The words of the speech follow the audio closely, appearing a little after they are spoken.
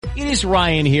It is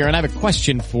Ryan here, and I have a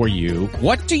question for you.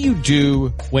 What do you do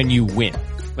when you win?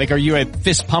 Like, are you a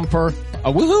fist pumper,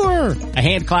 a woohooer, a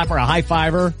hand clapper, a high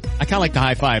fiver? I kind of like the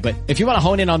high five, but if you want to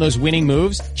hone in on those winning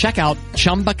moves, check out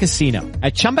Chumba Casino.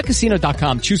 At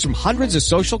ChumbaCasino.com, choose from hundreds of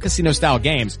social casino style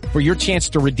games for your chance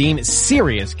to redeem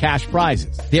serious cash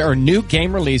prizes. There are new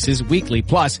game releases weekly,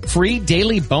 plus free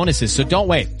daily bonuses. So don't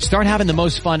wait. Start having the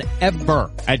most fun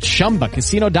ever at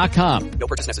ChumbaCasino.com. No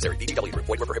purchase necessary. VGW. Void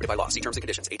where prohibited by law. See terms and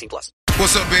conditions. 18+.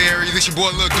 What's up, Bay Area? This your boy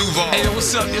Lil Duval. Hey, yo,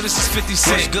 what's up, yo? This is 50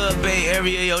 Cent. What's good, Bay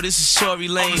Area? Yo, this is Tory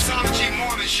Lane.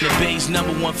 The Bay's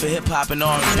 #1 for hip-hop and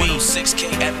R&B.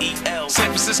 6KFEL. San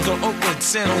Francisco, Oakland,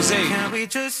 San Jose. Can we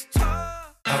just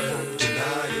talk?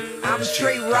 I'm a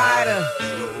straight rider.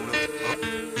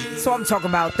 So I'm talking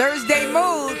about Thursday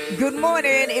mood. Good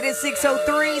morning. It is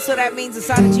 6:03, so that means the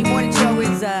Sana G Morning Show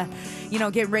is,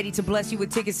 getting ready to bless you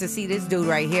with tickets to see this dude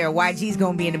right here. YG's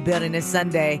going to be in the building this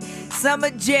Sunday.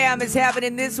 Summer Jam is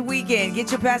happening this weekend.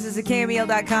 Get your passes at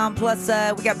KMEL.com. Plus,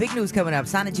 we got big news coming up.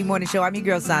 Sana G Morning Show. I'm your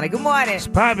girl, Sana. Good morning. It's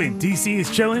popping. DC is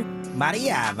chilling.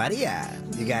 Maria.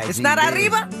 You guys. It's not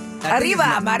Arriba?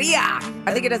 Arriba, Maria.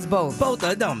 I think it is both. Both,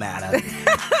 it don't matter.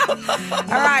 All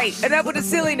right, enough with the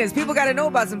silliness. People got to know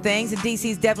about some things, and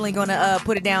DC's definitely going to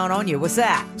put it down on you. What's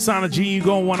that? Sana G, you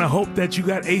going to want to hope that you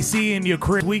got AC in your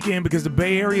crib weekend because the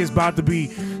Bay Area is about to be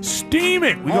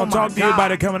steaming. We're going to talk to you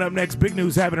about it coming up next. Big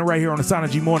news happening right here on the Sana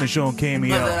G Morning Show on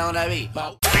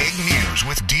KMEL. Big news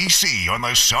with DC on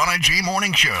the Sana G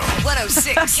Morning Show.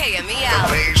 106 KMEL.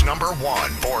 The Bay's #1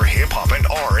 for hip-hop and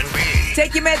R&B.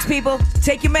 Take your meds, people.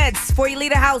 Take your meds before you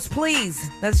leave the house, please.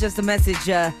 That's just a message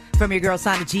from your girl,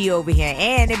 Sana G, over here.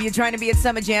 And if you're trying to be at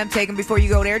Summer Jam, take them before you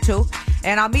go there, too.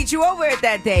 And I'll meet you over at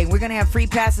that day. We're going to have free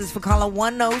passes for caller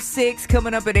 106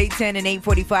 coming up at 8:10 and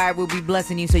 8:45. We'll be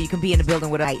blessing you so you can be in the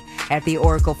building with us at the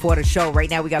Oracle for the show.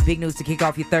 Right now, we got big news to kick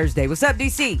off your Thursday. What's up,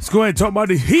 DC? Let's go ahead and talk about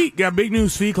the heat. Got big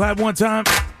news for you. Clap one time.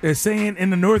 They're saying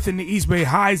in the North and the East Bay,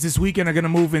 highs this weekend are going to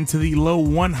move into the low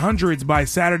 100s by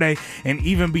Saturday and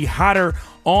even be hotter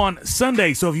on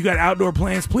Sunday. So if you got outdoor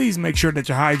plans, please make sure that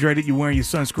you're hydrated, you're wearing your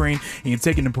sunscreen, and you're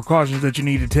taking the precautions that you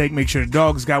need to take. Make sure the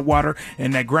dog's got water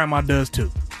and that grandma does too.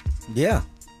 Yeah.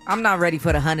 I'm not ready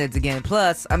for the hundreds again.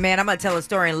 Plus, I'm going to tell a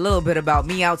story in a little bit about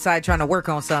me outside trying to work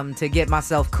on something to get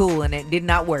myself cool, and it did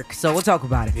not work. So we'll talk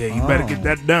about it. Yeah, you better get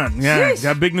that done. Yeah,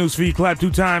 got big news for you. Clap 2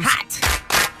 times. Hot.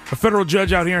 A federal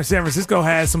judge out here in San Francisco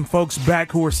has some folks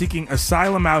back who are seeking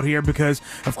asylum out here because,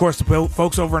 of course, the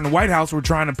folks over in the White House were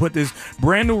trying to put this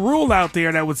brand new rule out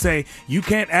there that would say you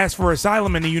can't ask for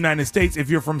asylum in the United States if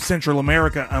you're from Central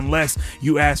America unless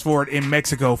you ask for it in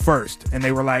Mexico first. And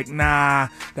they were like, nah,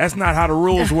 that's not how the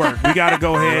rules work. We got to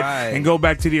go ahead and go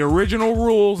back to the original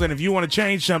rules. And if you want to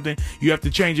change something, you have to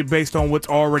change it based on what's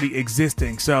already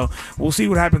existing. So we'll see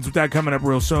what happens with that coming up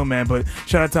real soon, man. But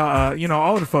shout out to,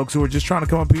 all of the folks who are just trying to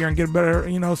come up here and get a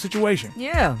better, situation.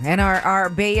 Yeah, and our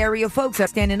Bay Area folks are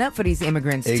standing up for these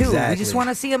immigrants, too. We just want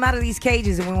to see them out of these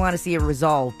cages, and we want to see it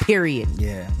resolved, period.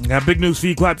 Yeah. Got big news for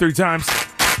you. Clap 3 times.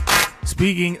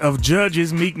 Speaking of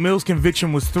judges, Meek Mill's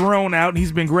conviction was thrown out.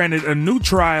 He's been granted a new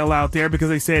trial out there because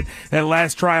they said that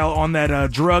last trial on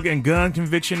that drug and gun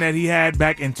conviction that he had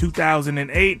back in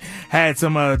 2008 had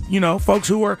some, folks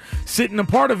who were sitting a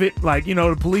part of it, like,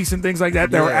 the police and things like that,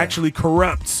 that were actually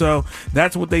corrupt. So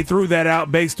that's what they threw that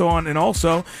out based on. And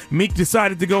also, Meek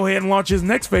decided to go ahead and launch his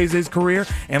next phase of his career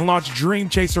and launch Dream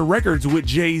Chaser Records with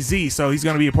Jay-Z. So he's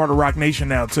going to be a part of Roc Nation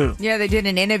now, too. Yeah, they did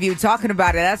an interview talking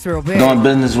about it. That's real big. Doing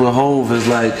business with Hov is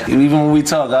like, even when we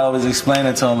talk, I always explain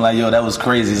it to him like, yo, that was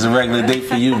crazy. It's a regular day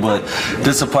for you, but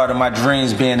this is a part of my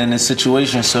dreams being in this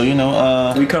situation. So,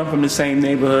 we come from the same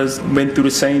neighborhoods, been through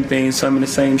the same things, some of the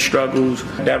same struggles.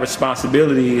 That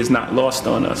responsibility is not lost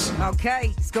on us.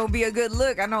 Okay, it's going to be a good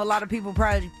look. I know a lot of people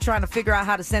probably trying to figure out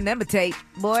how to send them a tape.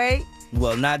 Boy.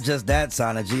 Well, not just that,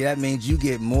 Sana G. That means you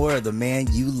get more of the man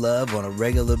you love on a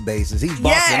regular basis. He's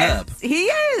bossing up. He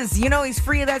is. He's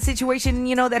free of that situation,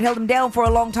 that held him down for a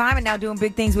long time and now doing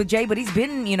big things with Jay. But he's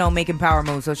been, making power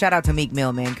moves. So shout out to Meek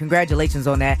Mill, man. Congratulations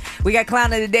on that. We got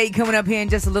Clown of the Day coming up here in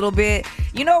just a little bit.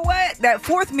 You know what? That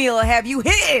fourth meal will have you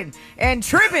hitting and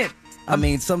tripping. I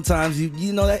mean, sometimes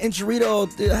you know that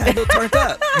enchilada handle turned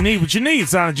up. You need what you need,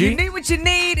 Sana G. You need what you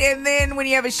need, and then when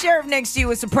you have a sheriff next to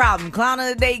you, it's a problem. Clown of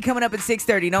the Day coming up at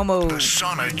 6:30. No move. The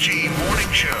Sana G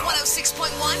Morning Show. 106.1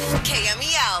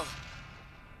 KMEL.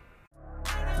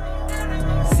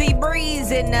 See,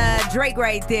 Breeze and Drake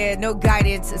right there. No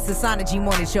guidance. It's the Sana G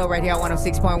Morning Show right here on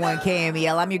 106.1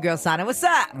 KMEL. I'm your girl, Sana. What's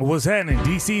up? What's happening?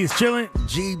 DC is chilling.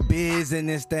 G-Biz in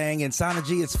this thing. And Sana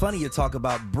G, it's funny you talk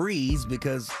about Breeze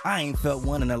because I ain't felt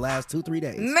one in the last 2-3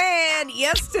 days. Man,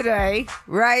 yesterday,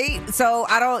 right? So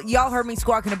y'all heard me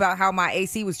squawking about how my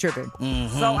AC was tripping.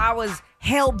 Mm-hmm. So I was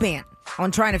hell-bent on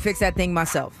trying to fix that thing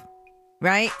myself,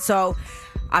 right? So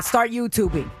I start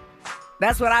YouTubing.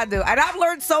 That's what I do. And I've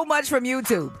learned so much from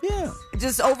YouTube. Yeah.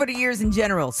 Just over the years in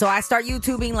general. So I start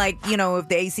YouTubing like, if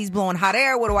the AC's blowing hot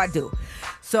air, what do I do?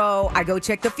 So I go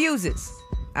check the fuses.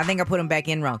 I think I put them back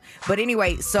in wrong. But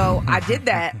anyway, so I did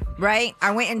that, right? I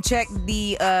went and checked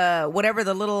the, whatever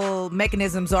the little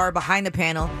mechanisms are behind the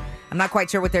panel. I'm not quite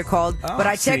sure what they're called, but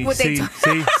I checked what they...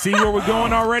 See where we're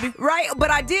going already? Right,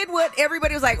 but I did what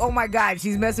everybody was like, oh my God,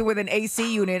 she's messing with an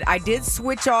AC unit. I did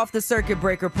switch off the circuit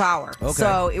breaker power. Okay.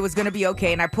 So it was going to be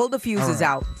okay, and I pulled the fuses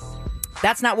out.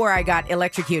 That's not where I got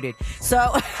electrocuted.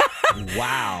 So...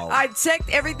 Wow. I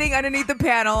checked everything underneath the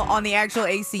panel on the actual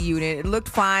AC unit. It looked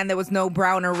fine. There was no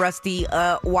brown or rusty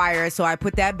wire, so I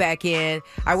put that back in.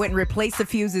 I went and replaced the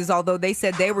fuses, although they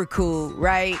said they were cool,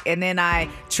 right? And then I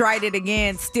tried it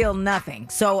again, still nothing.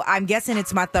 So I'm guessing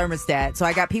it's my thermostat. So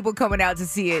I got people coming out to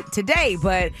see it today,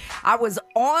 but I was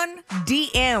on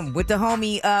DM with the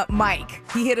homie Mike.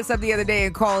 He hit us up the other day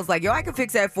and called us like, yo, I can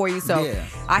fix that for you. So Yeah.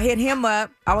 I hit him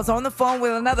up. I was on the phone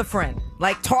with another friend,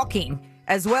 like talking,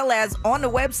 as well as on the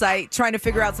website trying to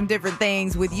figure out some different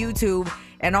things with YouTube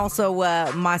and also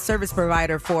my service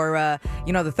provider for,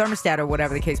 the thermostat or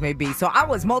whatever the case may be. So I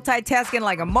was multitasking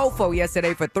like a mofo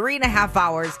yesterday for 3.5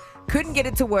 hours. Couldn't get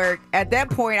it to work. At that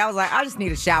point, I was like, I just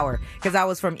need a shower because I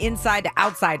was from inside to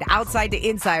outside to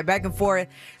inside, back and forth.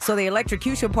 So the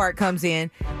electrocution part comes in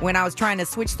when I was trying to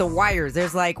switch the wires.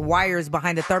 There's like wires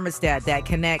behind the thermostat that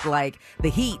connect like the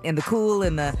heat and the cool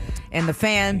and the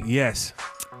fan. Yes.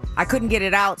 I couldn't get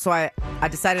it out, so I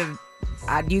decided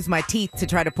I'd use my teeth to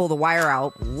try to pull the wire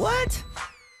out. What?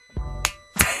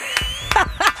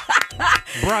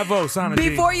 Bravo, Sana G.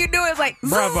 Before you knew it, was like,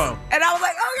 Bravo. And I was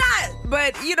like, oh, God.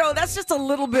 But, that's just a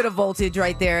little bit of voltage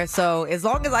right there. So as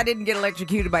long as I didn't get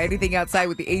electrocuted by anything outside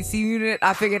with the AC unit,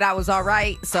 I figured I was all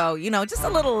right. So, just a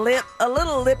little lip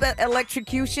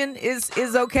electrocution is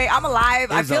okay. I'm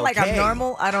alive. I feel like I'm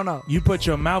normal. I don't know. You put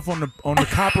your mouth on the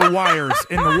copper wires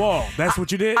in the wall. That's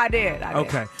what you did? I did.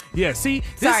 Okay. Yeah, see,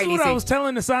 this Sorry, is what DC. I was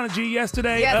telling the Sana G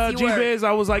yesterday, Yes, you were. G-Biz.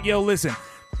 I was like, yo, listen,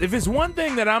 if it's one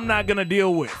thing that I'm not going to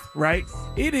deal with, right,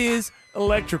 it is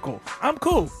electrical. I'm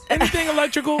cool. Anything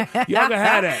electrical, y'all can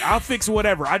have that. I'll fix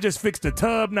whatever. I just fixed a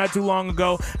tub not too long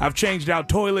ago. I've changed out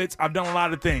toilets. I've done a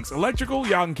lot of things. Electrical,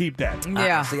 y'all can keep that.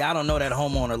 Yeah. I don't know that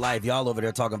homeowner life y'all over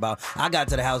there talking about. I got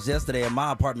to the house yesterday and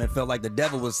my apartment felt like the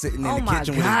devil was sitting in the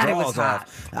kitchen with his drawers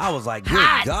off. I was like, good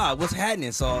God, what's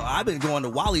happening? So I've been going to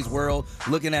Wally's World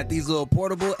looking at these little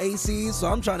portable ACs. So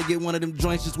I'm trying to get one of them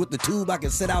joints just with the tube I can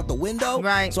sit out the window.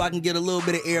 Right. So I can get a little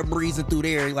bit of air breezing through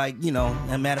there. Like,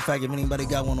 and matter of fact, if anybody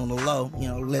got one on the low,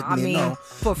 let me know.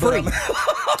 For free.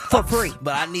 For free.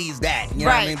 But I needs that. You know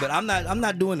what I mean? But I'm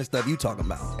not doing the stuff you talking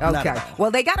about. Okay.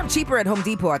 Well, they got them cheaper at Home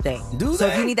Depot, I think. Do So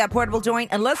they? if you need that portable joint,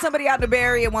 unless somebody out in the Bay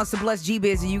Area wants to bless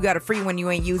G-Biz and you got a free one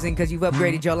you ain't using because you've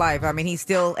upgraded your life. I mean, he's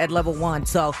still at level 1.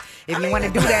 So if you want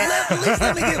to do that, at least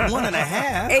let me get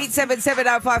 1.5.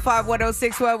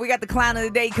 877-955-1061. We got the clown of the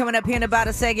day coming up here in about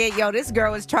a second. Yo, this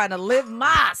girl is trying to live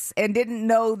mas and didn't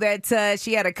know that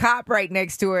she had a cop right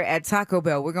next to her at Taco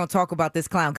Bell. We're going to talk about this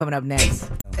clown coming up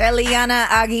next. Eliana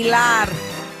Aguilar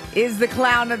is the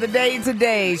clown of the day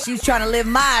today. She's trying to live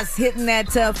mas, hitting that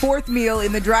fourth meal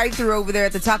in the drive-thru over there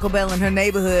at the Taco Bell in her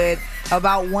neighborhood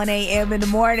about 1 a.m. in the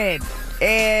morning.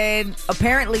 And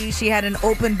apparently she had an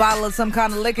open bottle of some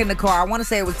kind of liquor in the car. I want to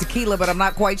say it was tequila, but I'm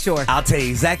not quite sure. I'll tell you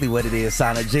exactly what it is,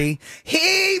 Sana G.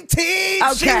 Heave team.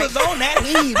 Okay. She was on that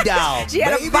heave, dog. She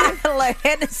had baby. a bottle of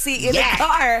Hennessy in the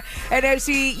car. And then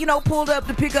she, pulled up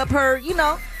to pick up her,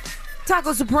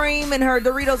 Taco Supreme and her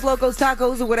Doritos Locos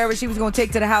Tacos or whatever she was going to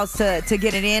take to the house to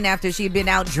get it in after she'd been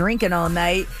out drinking all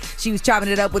night. She was chopping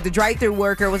it up with the drive-thru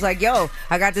worker, was like, yo,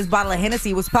 I got this bottle of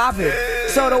Hennessy, what's popping?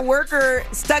 So the worker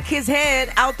stuck his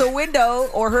head out the window,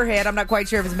 or her head, I'm not quite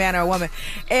sure if it's a man or a woman,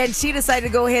 and she decided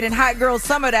to go ahead and hot girl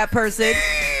summer that person,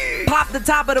 pop the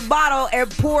top of the bottle, and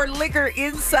pour liquor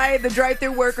inside the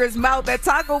drive-thru worker's mouth at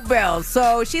Taco Bell.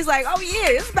 So she's like, oh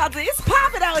yeah, it's popping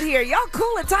out here. Y'all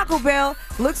cool at Taco Bell.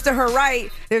 Looks to her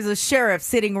right, there's a sheriff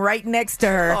sitting right next to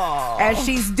her as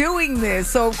she's doing this.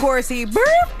 So, of course, he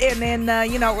burped, and then,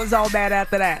 it was all bad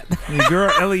after that. The girl,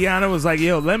 Eliana, was like,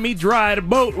 yo, let me dry the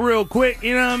boat real quick,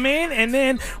 you know what I mean? And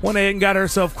then went ahead and got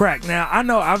herself cracked. Now, I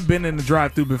know I've been in the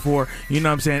drive-thru before, you know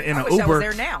what I'm saying, in an Uber. I was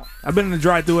there now. I've been in the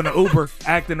drive-thru in an Uber,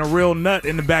 acting a real nut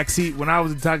in the back seat when I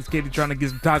was intoxicated trying to get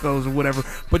some tacos or whatever.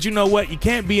 But you know what? You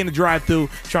can't be in the drive-thru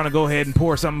trying to go ahead and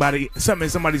pour something in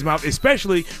somebody's mouth,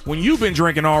 especially when you've been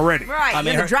drinking already.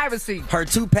 Right, in the driver's seat. Her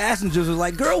two passengers was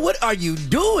like, girl, what are you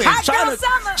doing? Trying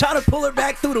to pull her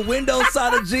back through the window,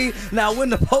 Sana G. Now, when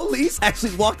the police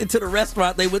actually walked into the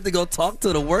restaurant, they went to go talk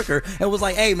to the worker and was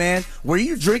like, hey, man, were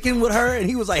you drinking with her? And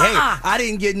he was like, hey, I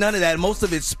didn't get none of that. Most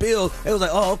of it spilled. It was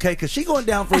like, oh, okay, because she going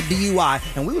down for a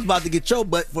DUI, and we was about to get your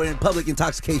butt for public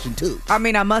intoxication, too. I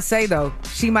mean, I must say, though,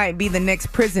 she might be the next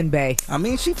prison bae. I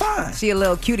mean, she fine. She a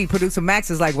little cutie. Producer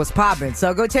Max is like, what's poppin'?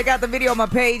 So go check out the video on my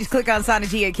page. Click on Sana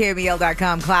G at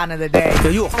KMEL.com. Clown of the day. Yo,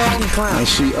 you a fucking clown. Is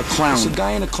she a clown? It's a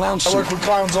guy in a clown suit. I work with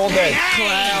clowns all day.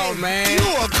 Clown, man. You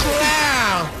a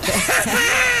clown.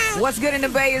 What's good in the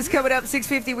Bay is coming up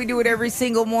 6:50. We do it every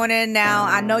single morning. Now,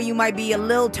 I know you might be a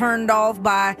little turned off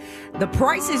by the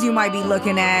prices you might be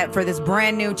looking at for this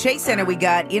brand new Chase Center we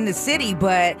got in the city,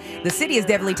 but the city is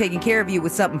definitely taking care of you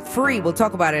with something free. We'll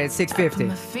talk about it at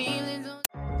 6:50.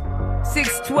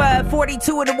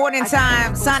 6:42 in the morning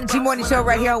time. Sana G Morning Show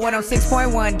right here on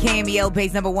 106.1 KMEL,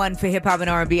 base number 1 for hip hop and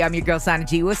R&B. I'm your girl Sana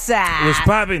G. What's up? What's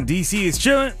poppin'? DC is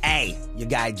chilling. Hey, your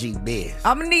guy G Biz.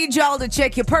 I'm gonna need y'all to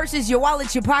check your purses, your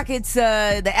wallets, your pockets,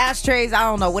 the ashtrays. I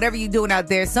don't know, whatever you're doing out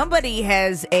there. Somebody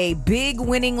has a big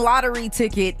winning lottery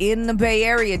ticket in the Bay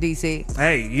Area, DC.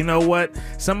 Hey, you know what?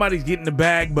 Somebody's getting the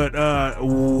bag, but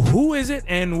who is it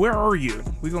and where are you?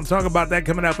 We're gonna talk about that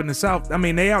coming up in the South. I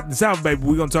mean, they out in the South, baby.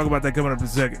 We're gonna talk about that coming up in a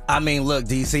second. I mean, look,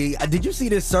 DC, did you see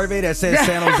this survey that says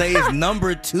San Jose is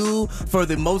number 2 for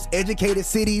the most educated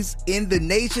cities in the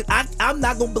nation? I'm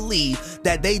not gonna believe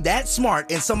that they that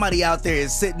smart and somebody out there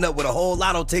is sitting up with a whole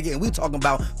lotto ticket and we talking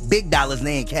about big dollars and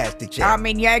they ain't cashed the check. I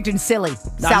mean, you're acting silly.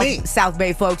 South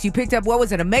Bay folks, you picked up, what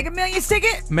was it, a Mega Millions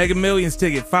ticket? Mega Millions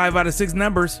ticket, 5 out of 6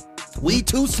 numbers. We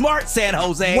too smart, San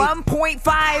Jose. 1.5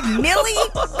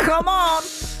 milli? Come on.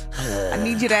 I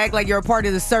need you to act like you're a part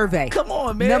of the survey. Come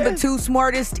on, man. Number 2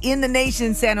 smartest in the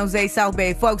nation, San Jose, South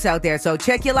Bay folks out there. So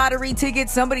check your lottery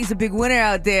tickets. Somebody's a big winner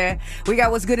out there. We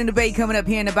got What's Good in the Bay coming up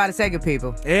here in about a second,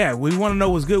 people. Yeah, we want to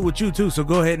know what's good with you, too. So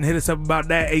go ahead and hit us up about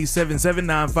that,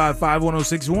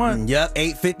 877-955-1061. Yep,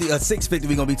 650,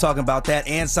 we're going to be talking about that.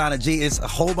 And Sana G, it's a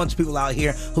whole bunch of people out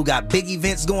here who got big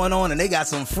events going on, and they got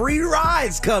some free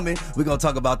rides coming. We're going to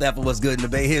talk about that for What's Good in the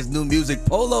Bay. Here's new music,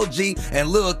 Polo G and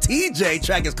Lil TJ.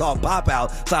 Track is called Pop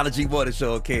Out. Sana G Morning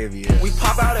Show on KMEL. We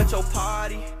pop out at your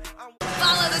party.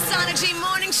 Follow the Sana G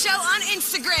Morning Show on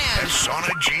Instagram. The Sana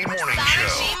G Morning Sana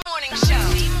Show. G Morning Show.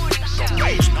 The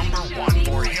Bay's number 1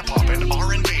 for hip hop and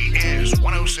R&B is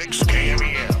 106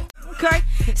 KMEL. Okay,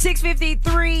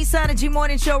 6:53, Sana G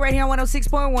Morning Show right here on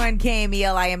 106.1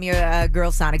 KMEL. I am your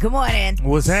girl, Sana. Good morning.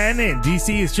 What's happening?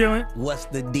 DC is chilling. What's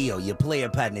the deal? Your player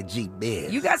partner, G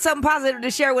Biz. You got something positive to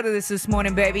share with us this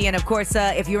morning, baby. And, of course,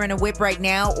 if you're in a whip right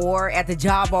now or at the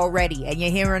job already and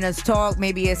you're hearing us talk,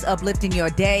 maybe it's uplifting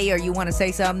your day or you want to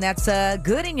say something that's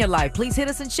good in your life, please hit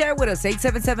us and share with us.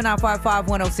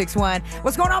 877-955-1061.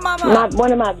 What's going on, Mama?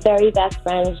 One of my very best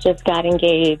friends just got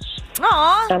engaged.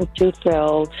 Aw. I'm too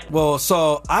thrilled. Well,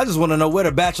 so I just want to know where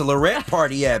the bachelorette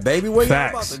party at, baby. Where you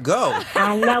about to go?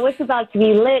 I know it's about to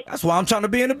be lit. That's why I'm trying to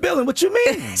be in the building. What you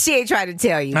mean? She ain't trying to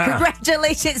tell you.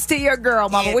 Congratulations to your girl,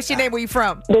 Mama. Yeah. What's your name? Where you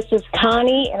from? This is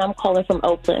Connie, and I'm calling from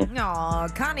Oakland. Aw,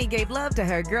 Connie gave love to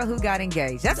her girl who got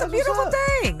engaged. That's a beautiful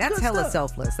thing. That's hella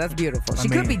selfless. That's beautiful. She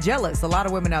could be jealous. A lot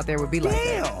of women out there would be like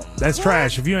that. That's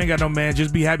trash. If you ain't got no man,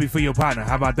 just be happy for your partner.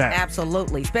 How about that?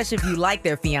 Absolutely. Especially if you like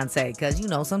their fiance. Because,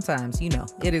 sometimes,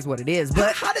 it is what it is.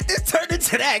 But how did this turn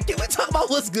into that? Can we talk about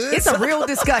what's good? It's a real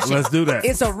discussion. Let's do that.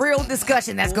 It's a real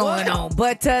discussion that's going on.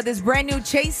 But this brand new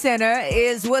Chase Center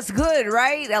is what's good,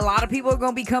 right? A lot of people are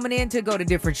going to be coming in to go to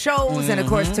different shows and, of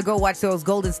course, to go watch those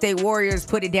Golden State Warriors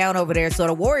put it down over there. So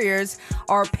the Warriors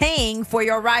are paying for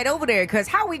your ride over there because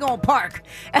how are we going to park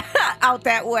out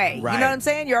that way? Right. You know what I'm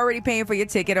saying? You're already paying for your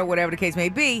ticket or whatever the case may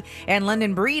be. And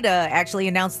London Breed actually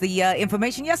announced the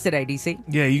information yesterday, DC.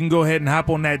 Yeah, you can go ahead and hop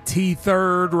on that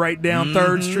T3rd right down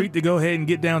 3rd Street to go ahead and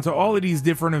get down to all of these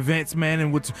different events, man.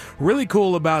 And what's really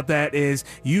cool about that is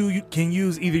you can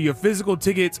use either your physical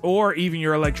tickets or even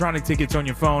your electronic tickets on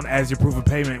your phone as your proof of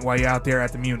payment while you're out there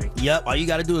at the Munich. Yep, all you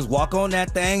got to do is walk on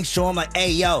that thing, show them like,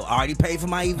 hey, yo, I already paid for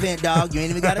my event, dog. You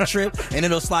ain't even got a trip, and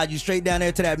it'll slide you straight down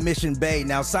there to that Mission Bay.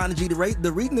 Now, Synergy,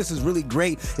 the reason this is really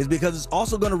great is because it's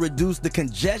also going to reduce the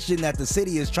congestion that the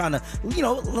city is trying to,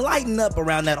 lighten up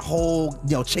around that whole,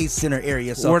 Chase Center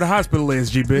area. So, where the hospital is,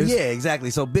 G-Biz. Yeah,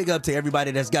 exactly. So big up to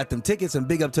everybody that's got them tickets, and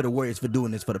big up to the Warriors for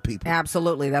doing this for the people.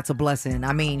 Absolutely, that's a blessing.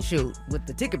 I mean, shoot, with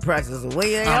the ticket prices the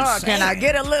way they are, can I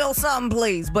get a little something,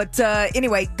 please? But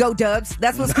anyway, go Dubs.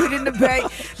 That's what's good in the Bay.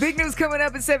 Big news coming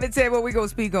up at 7:10. What we gonna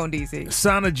speak on, DC?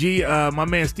 Sana G, my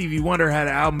man Stevie Wonder had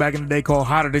an album back in the day called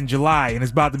Hotter Than July, and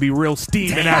it's about to be real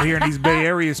steaming out here in these Bay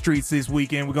Area streets this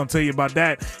weekend. We're gonna tell you about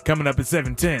that coming up at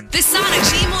 7:10. The Sana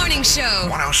G Morning Show.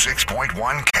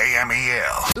 106.1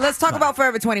 KMEL. Let's talk about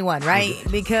Forever 21, right?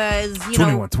 Because,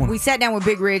 21. we sat down with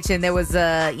Big Rich and there was,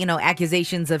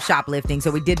 accusations of shoplifting,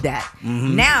 so we did that.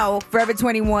 Mm-hmm. Now, Forever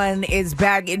 21 is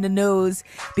back in the news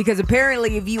because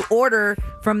apparently if you order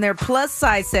from their plus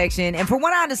size section, and from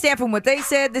what I understand from what they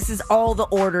said, this is all the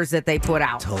orders that they put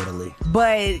out. Totally.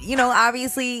 But,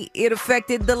 obviously it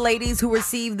affected the ladies who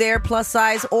received their plus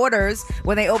size orders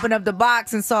when they opened up the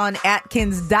box and saw an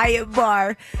Atkins diet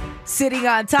bar sitting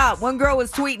on top. One girl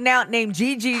was tweeting out named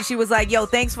Gigi. She was like, yo,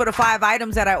 thanks for the 5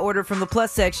 items that I ordered from the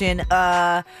plus section.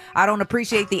 I don't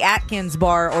appreciate the Atkins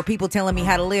bar or people telling me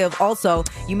how to live. Also,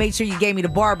 you made sure you gave me the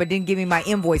bar but didn't give me my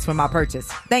invoice for my purchase.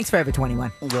 Thanks, Forever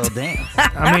 21. Well, damn.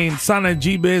 I mean, Sana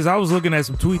G-Biz, I was looking at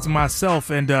some tweets myself,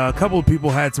 and a couple of people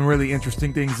had some really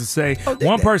interesting things to say.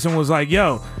 One person was like,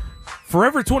 yo,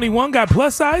 Forever 21 got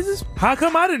plus sizes? How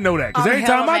come I didn't know that? Because every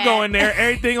time I go in there,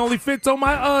 everything only fits on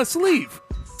my sleeve.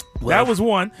 Well, that was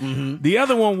one. Mm-hmm. The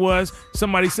other one was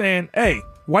somebody saying, hey,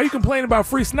 why you complaining about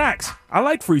free snacks? I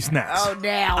like free snacks. Oh,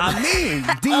 damn. I mean,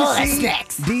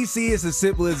 DC is as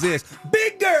simple as this.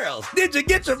 Big girls, did you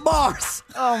get your bars?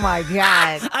 Oh, my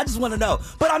God. I just want to know.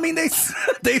 But, I mean, they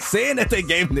saying that they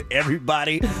gave them to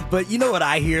everybody. But you know what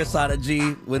I hear, Sada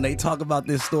G, when they talk about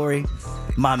this story?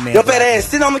 My man. Your fat ass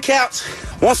sitting on the couch.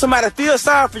 Want somebody to feel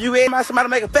sorry for you. Somebody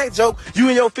make a fat joke. You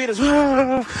and your feelings,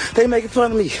 they making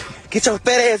fun of me. Get your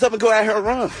fat ass up and go out here and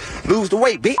run. Lose the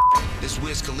weight, bitch. This is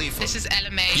Wiz Khalifa. This is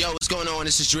LMA. Yo, what's going on?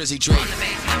 This is Drizzy Drake. On the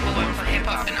base, #1 for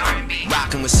hip-hop and R&B.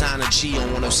 Rocking with Sana G on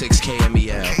 106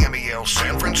 KMEL. KMEL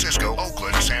San Francisco,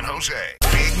 Oakland, San Jose.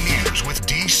 Big news with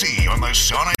DC on the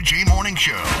Sana G Morning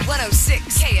Show.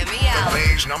 106 KMEL. The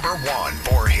Bay's #1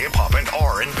 for hip-hop and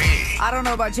R&B. I don't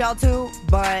know about y'all two,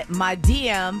 but my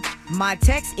DM, my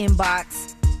text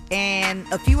inbox, and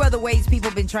a few other ways people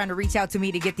have been trying to reach out to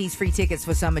me to get these free tickets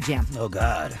for Summer Jam. Oh,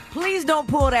 God. Please don't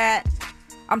pull that.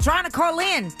 I'm trying to call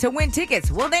in to win tickets.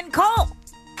 Well, then call.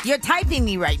 You're typing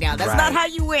me right now. That's not how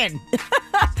you win.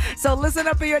 So listen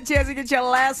up for your chance to get your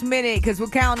last minute, because we're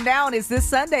counting down. It's this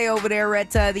Sunday over there at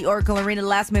the Oracle Arena.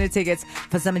 Last minute tickets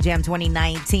for Summer Jam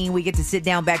 2019. We get to sit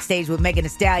down backstage with Megan Thee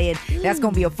Stallion. That's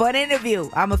going to be a fun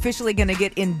interview. I'm officially going to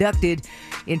get inducted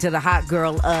into the Hot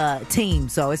Girl team.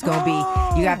 So it's going to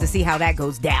be, you have to see how that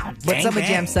goes down. But Dang, Summer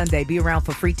Jam Sunday. Be around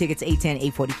for free tickets, 810,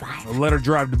 845. Let her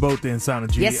drive the boat then, Sana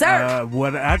G. Yes, sir.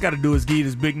 What I got to do is give you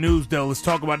this big news, though. Let's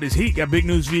talk about this heat. Got big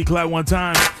news for you, Cloud, one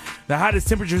time. The hottest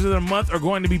temperatures of the month are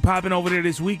going to be popping over there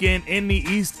this weekend in the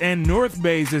East and North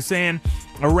Bays. They're saying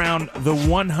around the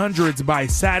 100s by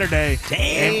Saturday.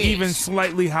 And even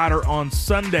slightly hotter on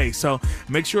Sunday. So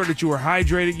make sure that you are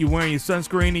hydrated, you're wearing your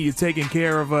sunscreen, and you're taking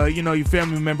care of your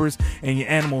family members and your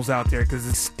animals out there, because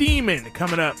it's steaming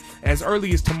coming up as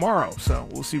early as tomorrow. So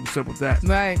we'll see what's up with that.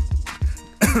 Right.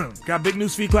 Got big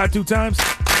news for you, Cloud, 2 times.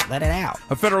 Let it out.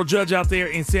 A federal judge out there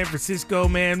in San Francisco,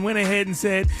 man, went ahead and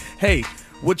said, hey,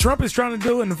 what Trump is trying to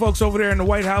do and the folks over there in the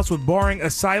White House with barring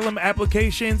asylum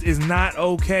applications is not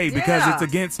okay, because it's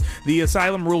against the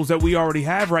asylum rules that we already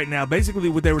have right now. Basically,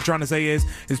 what they were trying to say is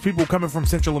people coming from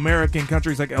Central American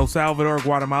countries like El Salvador,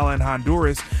 Guatemala, and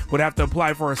Honduras would have to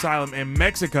apply for asylum in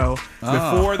Mexico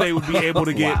before they would be able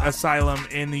to get asylum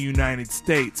in the United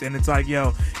States. And it's like,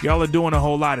 yo, y'all are doing a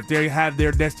whole lot. If they have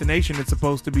their destination, it's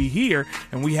supposed to be here,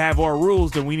 and we have our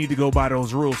rules, then we need to go by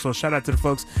those rules. So shout out to the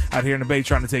folks out here in the Bay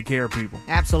trying to take care of people.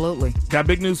 Absolutely. Got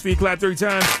big news for you, Clap 3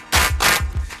 times.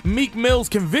 Meek Mill's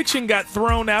conviction got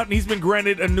thrown out, and he's been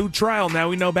granted a new trial. Now,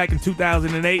 we know back in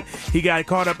 2008, he got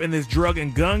caught up in this drug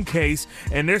and gun case,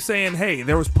 and they're saying, hey,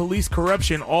 there was police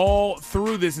corruption all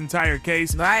through this entire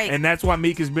case. Right. And that's why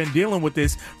Meek has been dealing with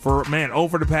this for,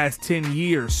 over the past 10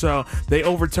 years. So they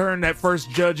overturned that first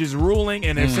judge's ruling,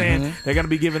 and they're saying they're going to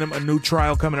be giving him a new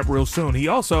trial coming up real soon. He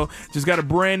also just got a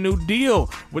brand new deal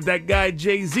with that guy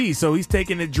Jay-Z. So he's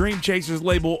taking the Dream Chasers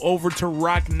label over to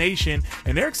Rock Nation,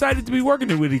 and they're excited to be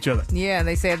working with each other. Yeah,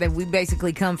 they said that we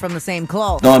basically come from the same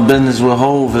cloth. Doing business with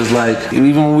Hov is like,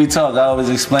 even when we talk, I always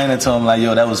explain it to him like,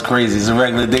 yo, that was crazy. It's a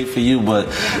regular day for you, but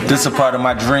this is a part of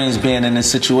my dreams being in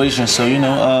this situation. So,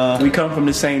 we come from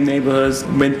the same neighborhoods,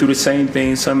 been through the same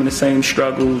things, some of the same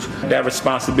struggles. That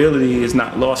responsibility is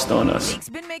not lost on us. He's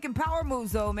been making power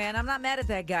moves, though, man. I'm not mad at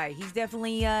that guy. He's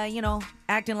definitely,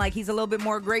 acting like he's a little bit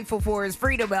more grateful for his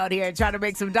freedom out here and trying to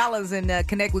make some dollars and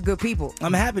connect with good people.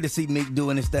 I'm happy to see Meek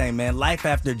doing his thing, man. Life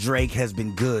after Drake has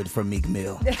been good for Meek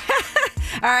Mill.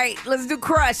 All right, let's do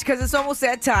Crush, because it's almost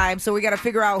that time, so we got to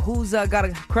figure out who's got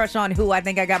a crush on who. I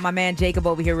think I got my man Jacob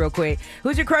over here real quick.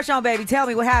 Who's your crush on, baby? Tell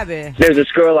me what happened. There's this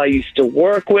girl I used to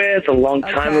work with a long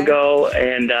time ago,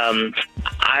 and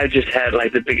I just had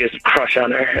like the biggest crush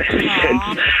on her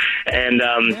since. And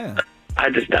I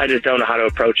just don't know how to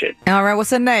approach it. All right, what's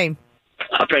her name?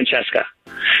 Francesca.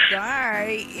 All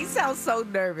right, he sounds so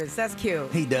nervous. That's cute.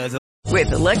 He does. With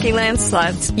the Lucky Land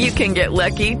Slots, you can get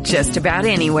lucky just about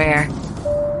anywhere.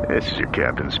 This is your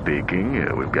captain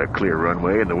speaking. We've got clear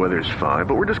runway and the weather's fine,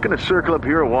 but we're just going to circle up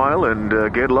here a while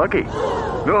and get lucky.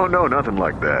 No, nothing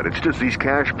like that. It's just these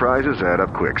cash prizes add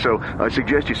up quick. So I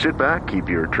suggest you sit back, keep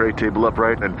your tray table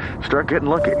upright, and start getting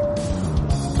lucky.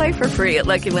 Play for free at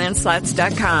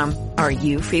LuckyLandSlots.com. Are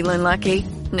you feeling lucky?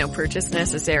 No purchase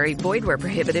necessary. Void where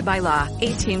prohibited by law.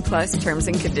 18+ terms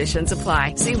and conditions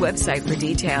apply. See website for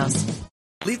details.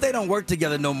 At least they don't work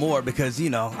together no more because, I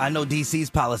know DC's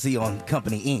policy on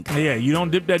Company Ink. Yeah, you don't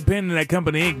dip that pen in that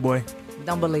Company Ink, boy.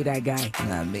 Don't believe that guy.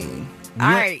 Not me. All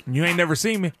right. You ain't never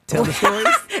seen me. Tell the stories.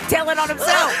 Telling on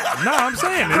himself. No, I'm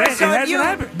saying it hasn't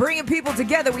happened. Bringing people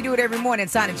together. We do it every morning.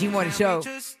 Sonic G Morning Show.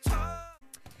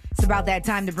 It's about that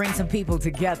time to bring some people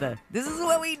together. This is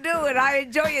what we do, and I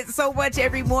enjoy it so much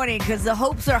every morning because the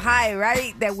hopes are high,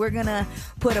 right? That we're going to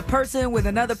put a person with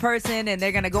another person, and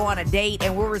they're going to go on a date,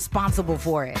 and we're responsible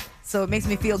for it. So it makes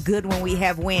me feel good when we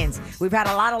have wins. We've had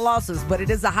a lot of losses, but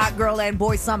it is a hot girl and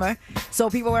boy summer,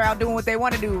 so people are out doing what they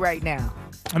want to do right now.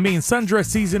 I mean, sundress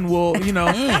season will,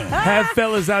 have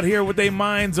fellas out here with their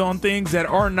minds on things that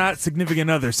are not significant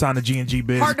others, Sana G and G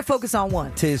Biz. Hard to focus on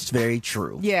one. Tis very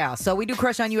true. Yeah, so we do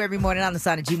Crush on You every morning on the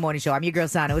Sana G Morning Show. I'm your girl,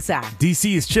 Sana. What's up?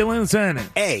 DC is chilling, Sana.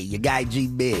 Hey, your guy G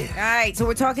Biz. All right, so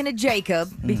we're talking to Jacob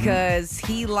because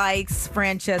he likes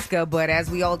Francesca, but as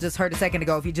we all just heard a second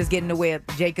ago, if you're just getting the whip,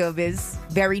 Jacob is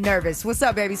very nervous. What's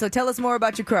up, baby? So tell us more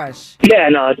about your crush. Yeah,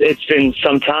 no, it's been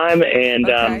some time,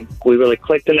 and we really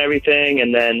clicked and everything,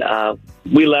 and then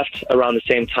we left around the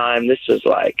same time. This was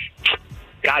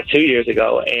 2 years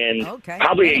ago, and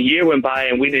probably a year went by,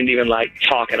 and we didn't even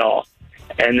talk at all.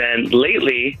 And then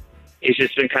lately, it's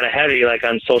just been kind of heavy,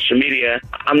 on social media.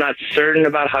 I'm not certain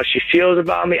about how she feels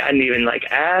about me. I didn't even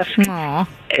ask. Aww.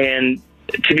 And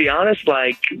to be honest,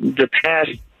 the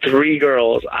past 3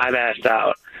 girls I've asked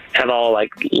out have all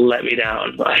let me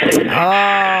down.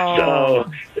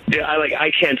 So yeah, I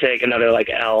can't take another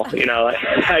L.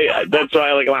 That's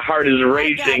why my heart is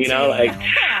racing. I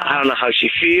don't know how she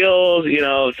feels.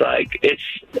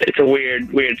 It's a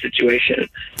weird situation.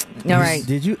 All right.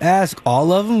 Did you ask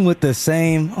all of them with the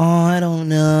same I don't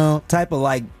know type of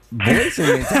voice and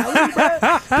mentality,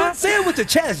 bro? Say it with your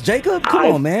chest, Jacob.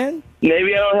 Come on, man.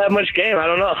 Maybe I don't have much game. I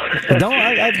don't know.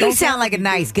 I don't you sound like a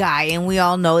nice guy, and we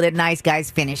all know that nice guys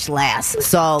finish last.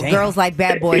 So girls like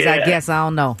bad boys, I guess. I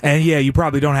don't know. And yeah, you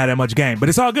probably don't have that much game, but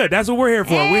it's all good. That's what we're here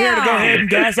for. Yeah. We're here to go ahead and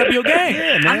gas up your game.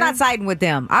 Yeah, man. I'm not siding with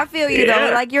them. I feel you,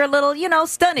 though. You're a little,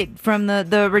 stunted from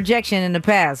the rejection in the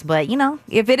past. But,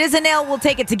 if it is an L, we'll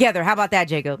take it together. How about that,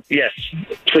 Jacob? Yes,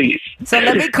 please. So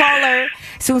let me call her.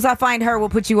 As soon as I find her, we'll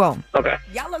put you on. Okay.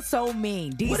 Y'all are so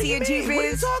mean. DC and mean? G-Biz. What are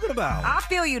you talking about? I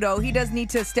feel you, though. He does need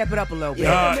to step it up a little bit.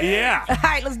 Yeah. All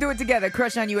right, let's do it together.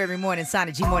 Crush on You every morning.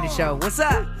 Sana G Morning Show. What's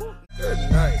up? Good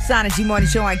night. Sana G Morning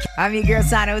Show. I'm your girl,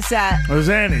 Sana. What's up? What's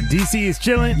happening? DC is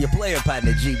chilling. Your player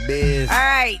partner, G-Biz. All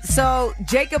right, so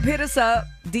Jacob hit us up.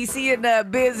 DC and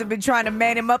Biz have been trying to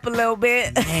man him up a little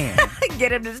bit. Man.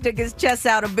 Get him to stick his chest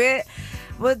out a bit.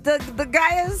 but the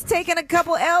guy has taken a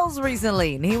couple L's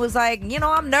recently. And he was like,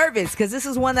 I'm nervous because this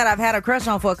is one that I've had a crush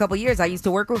on for a couple years. I used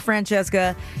to work with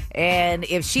Francesca, and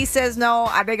if she says no,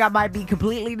 I think I might be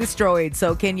completely destroyed.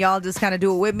 So can y'all just kind of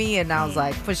do it with me? And I was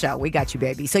like, for sure, we got you,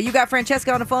 baby. So you got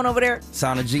Francesca on the phone over there?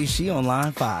 Sana G, she on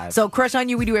line 5. So Crush on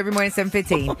You, we do every morning at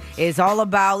 7:15. It's all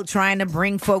about trying to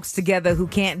bring folks together who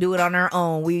can't do it on their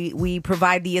own. We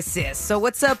provide the assist. So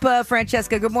what's up,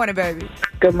 Francesca? Good morning, baby.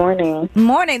 Good morning.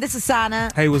 Morning. This is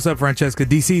Sana. Hey, what's up, Francesca?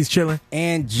 DC's chilling.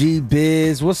 And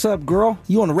G-Biz. What's up, girl?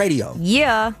 You on the radio?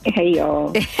 Yeah. Hey,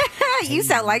 y'all. You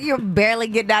sound like you're barely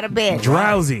getting out of bed.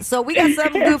 Drowsy. So we got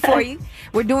something good for you.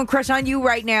 We're doing Crush on You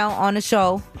right now on the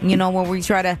show, when we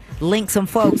try to link some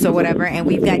folks or whatever. And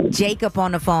we've got Jacob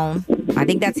on the phone. I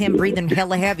think that's him breathing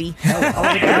hella heavy over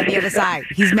there on the other side.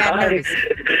 He's mad nervous.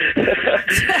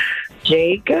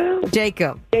 Jacob?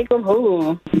 Jacob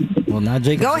who? Well, not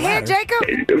Jacob. Go ahead, Jacob.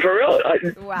 For real.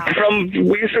 Wow.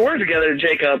 We used to work together,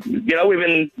 Jacob. We've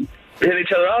been hitting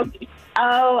each other up.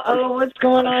 Oh, what's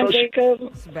going on, Jacob?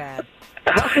 It's bad.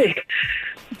 Hi.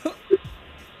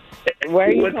 Why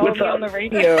are you What's calling me up? on the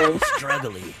radio?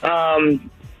 Struggling.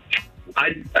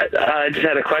 I just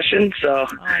had a question, so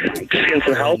just getting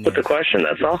some help with the question,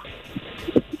 that's all.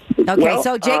 Okay,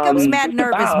 so Jacob's mad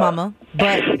nervous, Mama,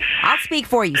 but I'll speak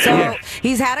for you. So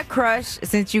he's had a crush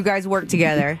since you guys worked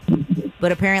together,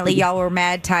 but apparently y'all were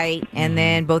mad tight, and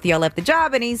then both of y'all left the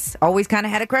job, and he's always kind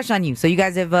of had a crush on you. So you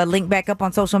guys have linked back up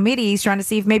on social media. He's trying to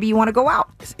see if maybe you want to go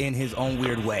out. In his own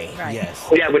weird way, yes.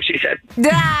 Yeah, what she said.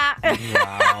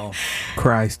 Wow.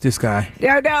 Christ, this guy.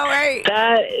 No, right?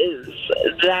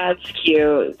 That's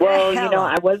cute. Well,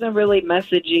 I wasn't really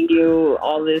messaging you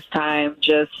all this time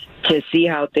just to see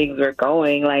how things are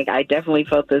going. Like, I definitely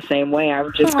felt the same way.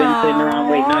 I've just been sitting around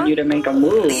waiting on you to make a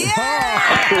move. Oh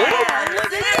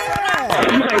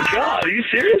my God, are you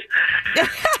serious?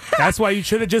 That's why you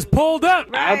should have just pulled up.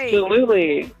 Right.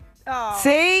 Absolutely.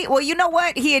 See? Well, you know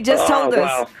what? He had just told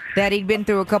us that he'd been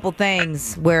through a couple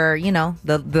things where,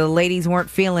 the ladies weren't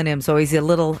feeling him, so he's a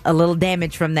little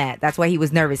damaged from that. That's why he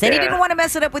was nervous. And he didn't want to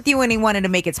mess it up with you, and he wanted to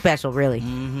make it special, really.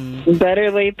 Mm-hmm.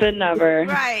 Better late than never.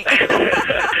 Right.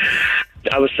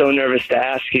 I was so nervous to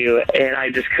ask you, and I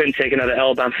just couldn't take another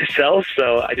L by myself,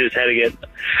 so I just had to get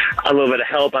a little bit of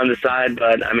help on the side.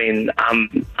 But I mean,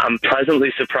 I'm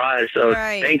pleasantly surprised. So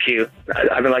thank you.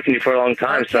 I've been liking you for a long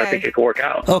time, so I think it could work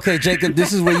out. Okay, Jacob,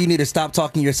 this is where you need to stop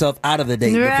talking yourself out of the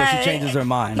date before she changes her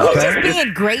mind. He's Okay? just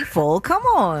being grateful. Come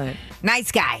on.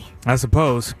 Nice guy. I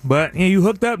suppose. But you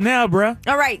hooked up now, bruh.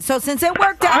 All right, so since it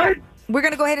worked out, we're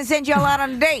going to go ahead and send y'all out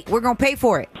on a date. We're going to pay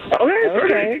for it.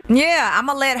 Okay. Yeah, I'm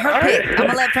going to let her pick. I'm going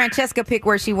to let Francesca pick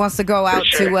where she wants to go out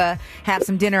to have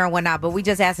some dinner and whatnot. But we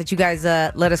just asked that you guys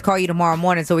let us call you tomorrow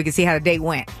morning so we can see how the date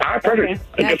went. All right, perfect.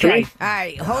 Okay. All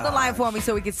right, hold the line for me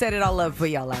so we can set it all up for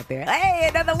y'all out there. Hey,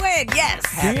 another win. Yes.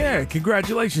 Yeah,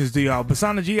 congratulations to y'all.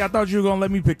 Basana G, I thought you were going to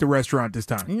let me pick the restaurant this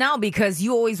time. No, because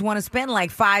you always want to spend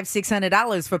like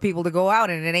 $500-$600 for people to go out,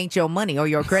 and it ain't your money or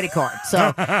your credit card.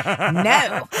 So,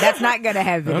 no, that's not going to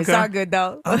happen. It's all good,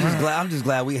 though. I'm just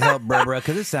glad we helped Bruh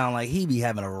because it sounds like he be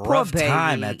having a rough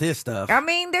time at this stuff. I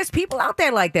mean, there's people out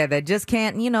there like that just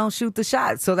can't, shoot the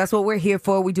shot. So that's what we're here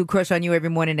for. We do Crush on You every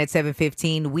morning at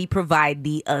 7:15. We provide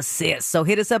the assist. So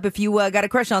hit us up if you got a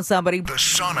crush on somebody. The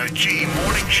Sana G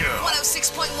Morning Show.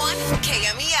 106.1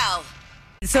 KMEL.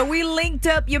 So we linked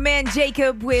up your man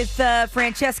Jacob with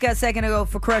Francesca a second ago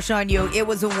for Crush on You. It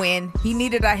was a win. He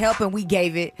needed our help, and we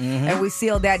gave it. And we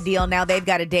sealed that deal. Now they've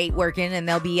got a date working, and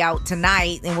they'll be out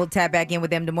tonight, and we'll tap back in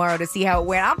with them tomorrow to see how it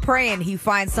went. I'm praying he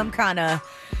finds some kind of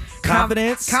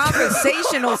confidence,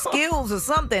 conversational skills or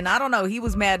something. I don't know. He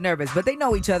was mad nervous, but they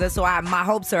know each other, so my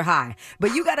hopes are high.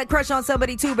 But you got a crush on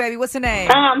somebody too, baby. What's her name?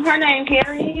 Her name's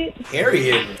Harriet.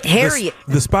 Harriet.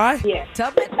 The spy? Yeah.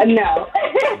 Tubman? No.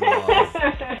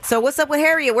 So what's up with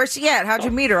Harriet? Where's she at? How'd you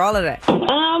meet her? All of that.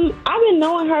 I've been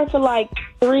knowing her for like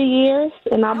 3 years,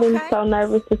 and I've been so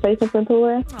nervous to say something to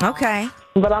her. Okay.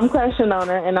 But I'm crushing on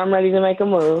her, and I'm ready to make a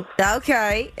move.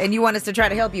 Okay. And you want us to try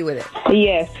to help you with it?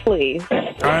 Yes, please. All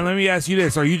right, let me ask you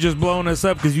this. Are you just blowing us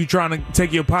up because you trying to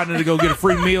take your partner to go get a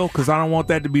free meal? Because I don't want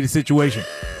that to be the situation.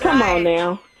 Come on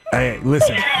now. Hey,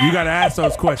 listen, you got to ask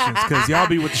those questions because y'all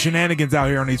be with the shenanigans out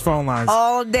here on these phone lines.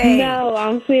 All day. No,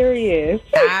 I'm serious.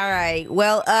 All right.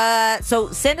 Well, so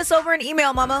send us over an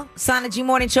email, Mama.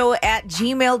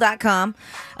 SanaGMorningShow@gmail.com.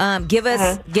 Give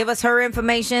us her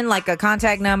information, like a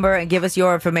contact number, and give us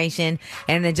your information,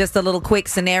 and then just a little quick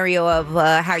scenario of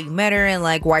how you met her and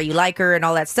like why you like her and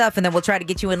all that stuff, and then we'll try to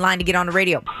get you in line to get on the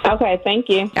radio. Okay, thank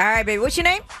you. All right, baby. What's your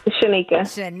name? Shanika.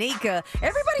 Shanika.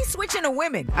 Everybody's switching to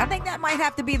women. I think that might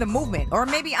have to be the movement. Or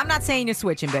maybe, I'm not saying you're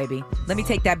switching, baby. Let me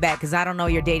take that back because I don't know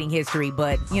your dating history.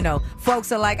 But,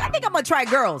 folks are like, I think I'm going to try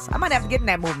girls. I might have to get in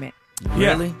that movement.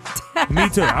 Yeah. Really? Me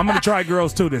too. I'm going to try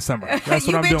girls too this summer. That's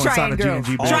what I'm doing. Trying girls.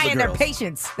 G&G. Trying their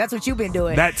patience. That's what you've been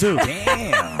doing. That too.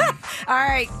 Damn. All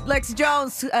right, Lex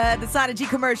Jones, the Sana G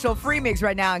commercial free mix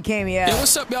right now on Cameo. Yo,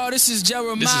 what's up, y'all? This is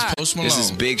Jeremiah. This is Post Malone. This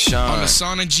is Big Sean. On the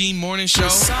Sana G Morning Show.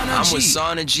 I'm with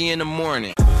Sana G in the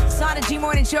morning. Sana G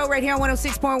Morning Show right here on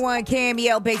 106.1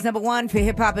 KMEL, base number 1 for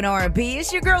hip hop and R&B.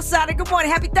 It's your girl Sana. Good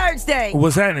morning. Happy Thursday.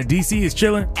 What's happening? DC is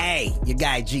chilling. Hey, your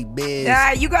guy G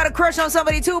Biz. You got a crush on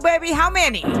somebody too, baby? How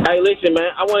many? Hey, listen, man.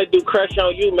 I want to do crush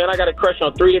on you, man. I got a crush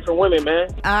on 3 different women, man.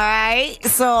 All right.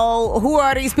 So who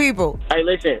are these people? Hey,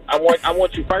 listen. I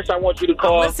want you first. I want you to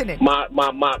call my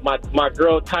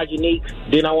girl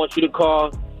Tajanique. Then I want you to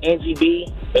call Angie B,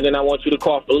 and then I want you to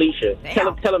call Felicia.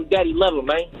 Tell him Daddy love him,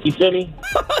 man. You feel me?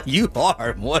 You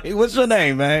hard, boy. What's your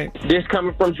name, man? This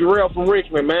coming from Jarrell from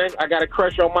Richmond, man. I got a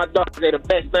crush on my daughter. They're the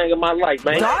best thing in my life,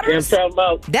 man. Daughters? You know what I'm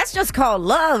talking about? That's just called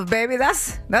love, baby.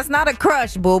 That's not a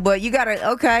crush, boo, but you got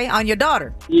to, on your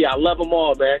daughter. Yeah, I love them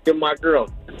all, man. They're my girl.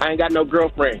 I ain't got no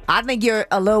girlfriend. I think you're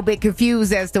a little bit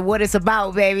confused as to what it's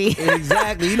about, baby.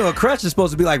 Exactly. A crush is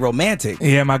supposed to be like romantic.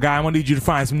 Yeah, my guy, I want to need you to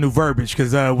find some new verbiage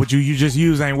because what you just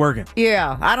used ain't working.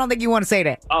 Yeah, I don't think you want to say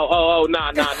that.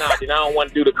 Nah. Then I don't want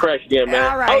to do the crush then,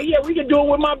 man. All right. Oh, yeah, we can do it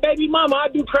with my baby mama. I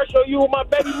do crush on you with my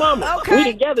baby mama. Okay.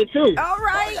 We together, too. All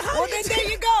right. Well, then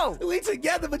there you go. We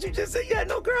together, but you just said you had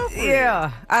no girlfriend.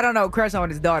 Yeah. I don't know. Crush on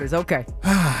his daughters. Okay.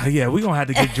 Yeah, we're going to have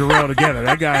to get Jarrell together.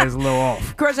 That guy is a little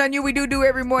off. Crush on you, we do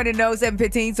every morning, though,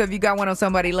 7:15. So if you got one on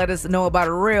somebody, let us know about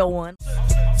a real one.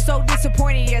 So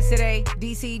disappointed yesterday,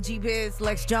 DC, G-Biz,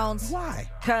 Lex Jones. Why?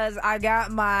 Because I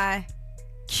got my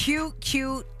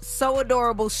cute, so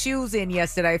adorable shoes in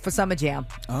yesterday for Summer Jam.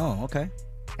 Oh, okay.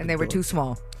 And they were too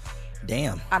small.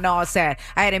 Damn. I know, I was sad.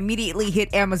 I had immediately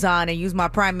hit Amazon and used my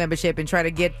Prime membership and try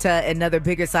to get another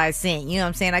bigger size thing. You know what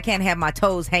I'm saying? I can't have my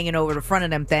toes hanging over the front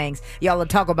of them things. Y'all will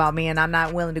talk about me, and I'm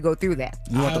not willing to go through that.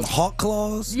 You want them hawk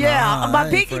claws? Yeah, my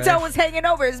pinky toe was hanging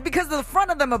over. It's because the front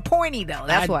of them are pointy, though.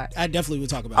 That's why. I definitely would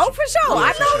talk about Oh, you. for sure. Yeah,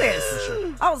 I for know sure, this. for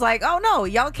sure. I was like, oh, no.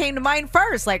 Y'all came to mind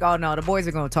first. Like, oh, no, the boys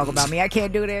are going to talk about me. I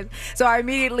can't do this. So I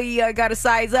immediately got to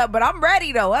size up. But I'm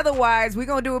ready, though. Otherwise, we're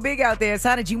going to do a big out there.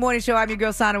 Sana G Morning Show. I'm your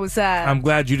girl, Sana with Side. I'm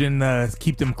glad you didn't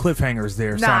keep them cliffhangers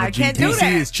there, Nah, Sana I G. can't do DC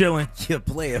that. is chilling. You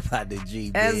play about the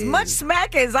G. As much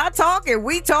smack as I talk and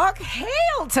we talk,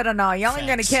 hell to the no. Y'all ain't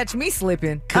going to catch me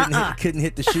slipping. Couldn't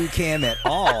hit the shoe cam at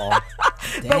all.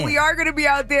 But we are going to be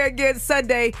out there again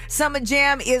Sunday. Summer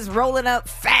Jam is rolling up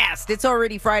fast. It's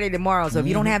already Friday tomorrow. So if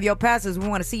you don't have your passes, we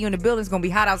want to see you in the building. It's going to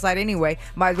be hot outside anyway.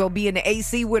 Might as well be in the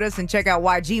AC with us and check out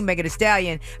YG, Megan Thee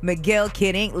Stallion, Miguel,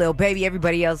 Kid Ink, Lil Baby,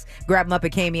 everybody else. Grab them up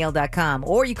at KMEL.com.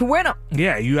 Or you can win them.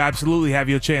 Yeah, you absolutely have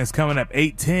your chance coming up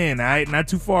 8:10. All right, not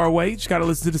too far away. You just got to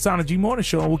listen to the Sana G Morning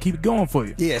Show and we'll keep it going for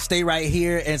you. Yeah, stay right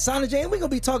here. And Sana J, we're going to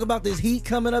be talking about this heat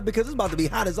coming up because it's about to be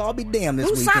hot as all be damn this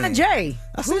Who's weekend. Sana J?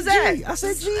 Who's that? I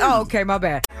said G. Oh, okay, my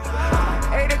bad.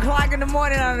 8 o'clock in the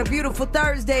morning on a beautiful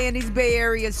Thursday in these Bay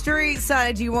Area streets.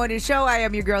 Sana G Morning Show. I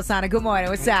am your girl, Sana. Good morning.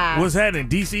 What's up? What's happening?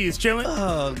 DC is chilling.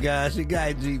 Oh, gosh. You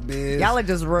got G-Biz. Y'all are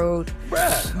just rude.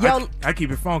 Bruh. Yo, I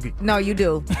keep it funky. No, you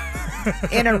do.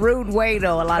 In a rude way,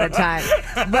 though, a lot of times.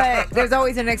 But there's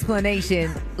always an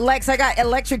explanation. Lex, I got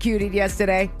electrocuted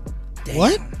yesterday.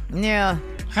 What? Yeah.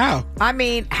 How? I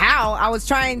mean, how? I was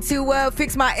trying to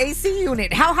fix my AC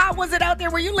unit. How hot was it out there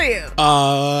where you live?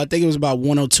 I think it was about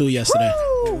 102 yesterday.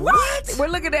 Woo, what? We're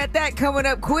looking at that coming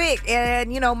up quick.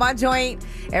 And, my joint,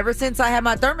 ever since I had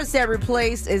my thermostat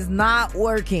replaced, is not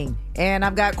working. And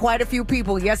I've got quite a few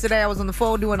people. Yesterday, I was on the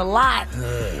phone doing a lot,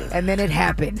 and then it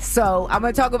happened. So I'm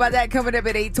going to talk about that coming up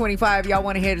at 8:25. Y'all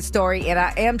want to hear the story, and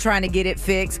I am trying to get it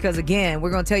fixed because, again,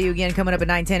 we're going to tell you again coming up at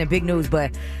 9:10 in big news.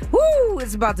 But, whoo,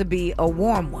 it's about to be a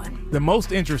warm one. The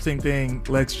most interesting thing,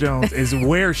 Lex Jones, is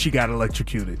where she got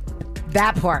electrocuted.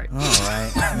 That part. All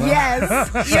right. Well,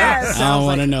 Yes. I don't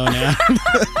want to know now.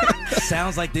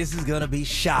 Sounds like this is going to be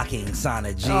shocking,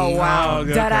 Sana G. Oh, wow. Oh,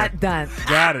 okay. Done.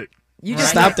 Got it. You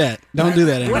just Stop that. Don't do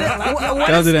that anymore.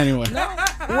 Don't do that anymore.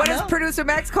 What does producer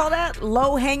Max call that?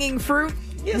 Low-hanging fruit?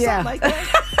 Yeah, something like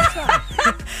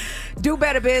that. Do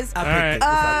better, Biz. All right.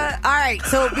 All right.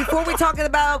 So before we talk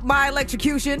about my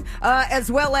electrocution,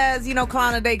 as well as,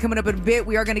 Clown of the Day coming up in a bit,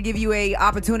 we are going to give you a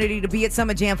opportunity to be at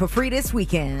Summer Jam for free this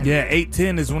weekend. Yeah,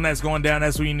 8:10 is when that's going down.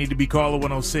 That's when you need to be caller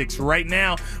 106. Right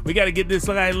now, we got to get this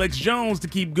guy Lex Jones to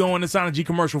keep going. The Sonic G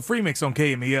commercial free mix on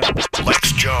KMEL.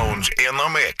 Lex Jones in the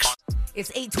mix. It's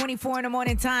 8:24 in the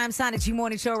morning time. Sonic G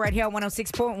Morning Show right here on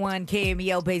 106.1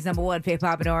 KMEL, Bay's #1 hip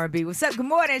hop and R&B. What's up? Good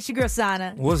morning. It's your girl,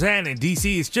 Sana. What's happening?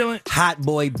 DC is chilling. Hot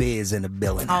boy Biz in the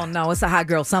building. Oh, no. It's a hot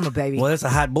girl summer, baby. Well, it's a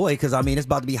hot boy because, it's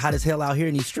about to be hot as hell out here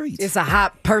in these streets. It's a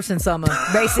hot person summer.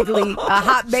 Basically, a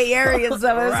hot Bay Area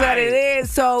summer. That's what it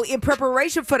is. So, in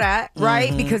preparation for that,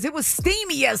 right, because it was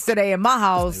steamy yesterday in my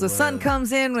house. The sun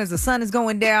comes in as the sun is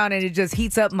going down, and it just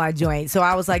heats up my joint. So,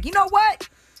 I was like, you know what?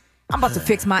 I'm about to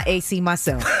fix my AC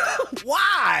myself.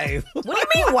 Why? What do you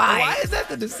mean, why? Why is that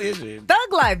the decision?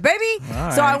 Thug life, baby.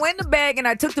 All So right. I went in the bag and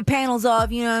I took the panels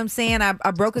off, you know what I'm saying?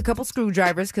 I broke a couple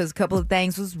screwdrivers because a couple of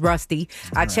things was rusty.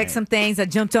 I checked some things. I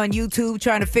jumped on YouTube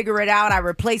trying to figure it out. I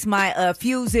replaced my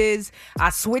fuses. I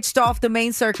switched off the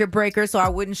main circuit breaker so I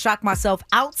wouldn't shock myself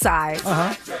outside.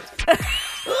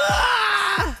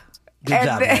 Good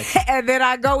job, Lex. And then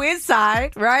I go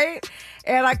inside, right?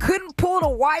 And I couldn't pull the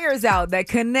wires out that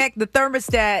connect the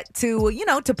thermostat to,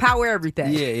 to power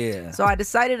everything. Yeah. So I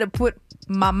decided to put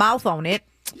my mouth on it.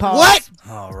 Pause. What?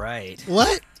 All right.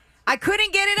 What? I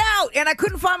couldn't get it out, and I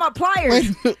couldn't find my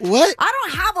pliers. Wait, what? I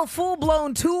don't have a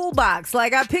full-blown toolbox.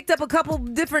 Like, I picked up a couple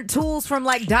different tools from,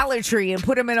 Dollar Tree and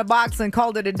put them in a box and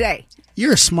called it a day.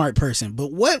 You're a smart person,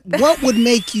 but what would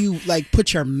make you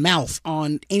put your mouth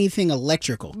on anything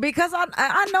electrical? Because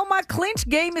I know my clinch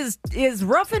game is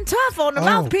rough and tough on the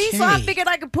mouthpiece, so I Okay. figured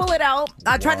I could pull it out.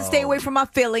 I tried to stay away from my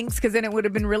fillings because then it would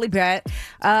have been really bad.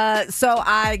 So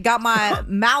I got my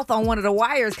mouth on one of the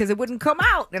wires because it wouldn't come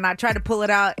out, and I tried to pull it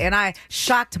out, and I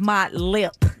shocked my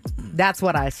lip. That's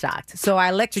what I shocked. So I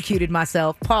electrocuted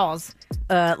myself. Pause.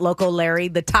 Loco Larry,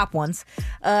 the top ones.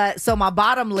 So my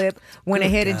bottom lip went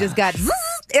ahead and just got zzz,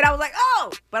 and I was like,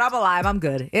 oh, but I'm alive. I'm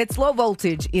good. It's low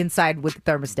voltage inside with the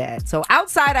thermostat. So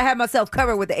outside, I had myself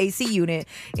covered with the AC unit.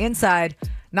 Inside,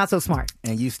 not so smart.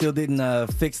 And you still didn't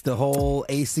fix the whole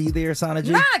AC there, Sana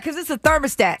G? Nah, because it's a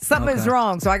thermostat. Something is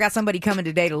wrong. So I got somebody coming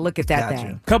today to look at that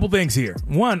thing. Couple things here.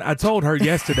 One, I told her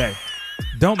yesterday,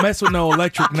 don't mess with no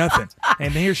electric nothing.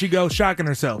 And here she goes shocking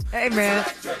herself. Hey, man.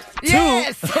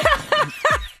 Yes.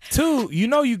 Two,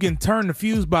 you can turn the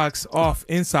fuse box off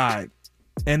inside,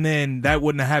 and then that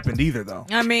wouldn't have happened either, though.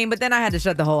 I mean, but then I had to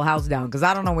shut the whole house down because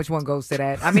I don't know which one goes to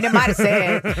that. I mean, it might have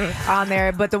said on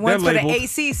there, but the one for the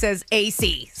AC says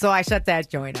AC, so I shut that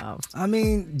joint off. I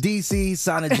mean, DC,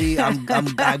 Sana G, I'm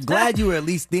glad you were at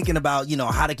least thinking about,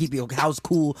 how to keep your house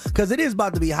cool, because it is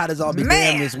about to be hot as all be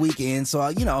damn this weekend, so,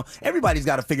 everybody's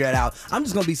got to figure it out. I'm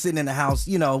just going to be sitting in the house,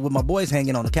 with my boys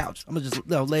hanging on the couch. I'm going to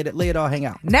just lay it all hang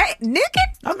out. Naked?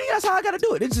 I mean, that's how I got to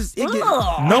do it. It's just...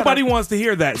 Nobody wants to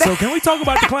hear that, so can we talk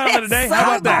about the clown of the day? So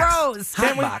How about that? gross.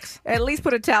 Hot box. At least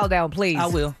put a towel down, please. I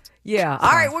will. Yeah. All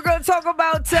right, we're going to talk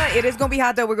about, it is going to be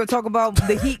hot, though. We're going to talk about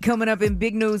the heat coming up in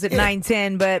big news at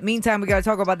 9:10. But meantime, we got to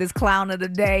talk about this clown of the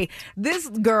day. This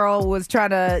girl was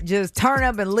trying to just turn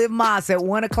up and live Moss at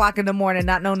 1 o'clock in the morning,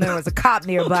 not knowing there was a cop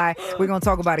nearby. We're going to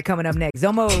talk about it coming up next.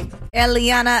 Don't move.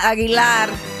 Eliana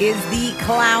Aguilar is the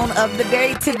clown of the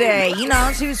day today.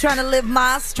 She was trying to live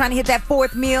Moss, trying to hit that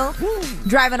fourth meal,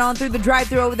 driving on through the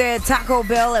drive-thru over there at Taco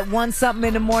Bell at 1 something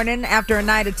in the morning after a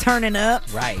night of turning up.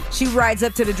 Right. She rides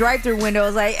up to the drive-thru window,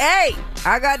 is like, hey,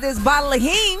 I got this bottle of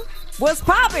Heme. What's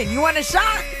popping? You want a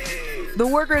shot? The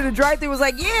worker in the drive-thru was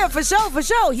like, yeah, for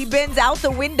sure. He bends out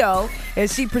the window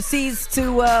as she proceeds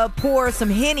to pour some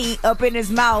Henny up in his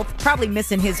mouth, probably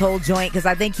missing his whole joint because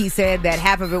I think he said that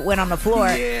half of it went on the floor.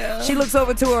 Yeah. She looks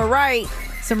over to her right.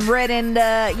 Some red and,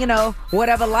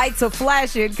 whatever lights are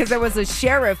flashing because there was a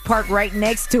sheriff parked right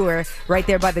next to her, right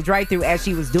there by the drive-thru as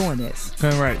she was doing this.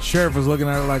 Right. Sheriff was looking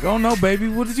at her like, oh, no, baby,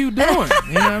 what are you doing?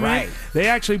 You know what I mean? Right. They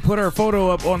actually put her photo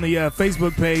up on the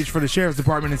Facebook page for the sheriff's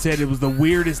department and said it was the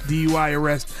weirdest DUI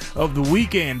arrest of the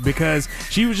weekend because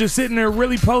she was just sitting there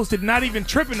really posted, not even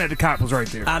tripping that the cop was right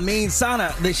there. I mean,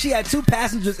 Sana, that she had two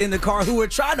passengers in the car who were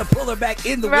trying to pull her back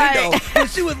in the window, and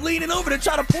she was leaning over to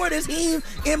try to pour this Heme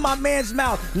in my man's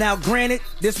mouth. Now, granted,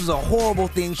 this was a horrible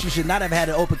thing. She should not have had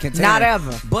an open container. Not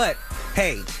ever. But,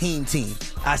 hey, Heme team,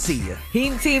 I see you.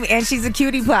 Heme team, and she's a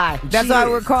cutie pie. That's why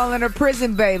we're calling her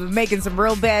Prison Babe and making some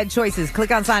real bad choices.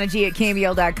 Click on Sana G at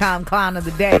Cameo.com. Clown of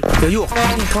the day. Yo, you a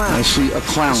fucking clown. I see a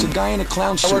clown. It's a guy in a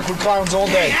clown suit. I work with clowns all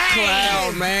day.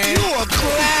 Clown, man. You a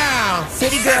clown.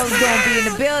 City Girl's going to be in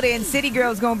the building. City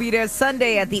Girl's going to be there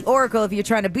Sunday at the Oracle. If you're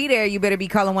trying to be there, you better be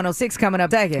calling 106 coming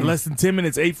up second. In less than 10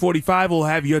 minutes, 8:45, we'll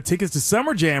have your tickets to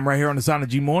Summer Jam right here on the Sana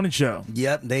G Morning Show.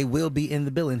 Yep, they will be in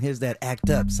the building. Here's that Act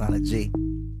Up, Sana G.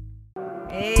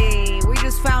 Hey, we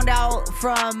just found out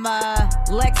from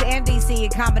Lex and DC, a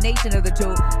combination of the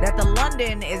two, that the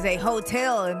London is a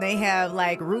hotel and they have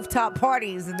like rooftop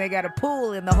parties and they got a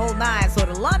pool in the whole nine. So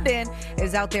the London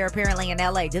is out there apparently in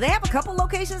LA. Do they have a couple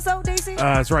locations though, DC?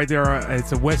 It's right there.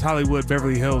 It's a West Hollywood,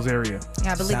 Beverly Hills area.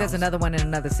 Yeah, I believe there's another one in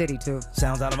another city too.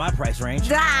 Sounds out of my price range.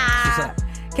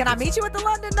 Can I meet you at the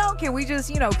London though? Can we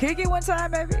just, kick it one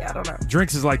time maybe? I don't know.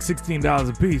 Drinks is like $16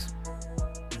 a piece.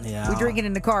 Yeah, we drinking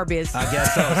in the car, biz. I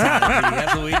guess so.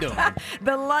 That's what we doing.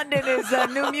 The London is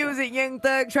new music. Young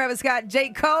Thug, Travis Scott, J.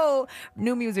 Cole.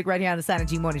 New music right here on the Sana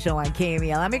G Morning Show on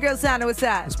KMEL. I'm your girl, Sana. What's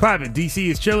up? It's popping. DC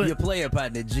is chilling. Your player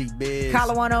partner, G, biz.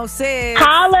 Caller 106.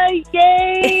 Holla,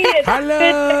 yay.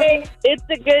 Holla. It's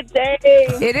a good day.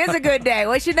 It is a good day.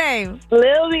 What's your name?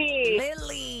 Lily.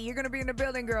 Lily. You're going to be in the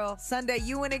building, girl. Sunday,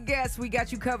 you and a guest. We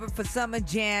got you covered for Summer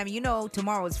Jam.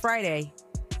 Tomorrow is Friday.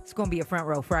 It's going to be a front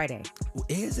row Friday.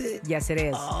 Is it? Yes, it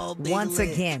is. Oh, once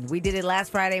again. We did it last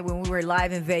Friday when we were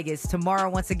live in Vegas. Tomorrow,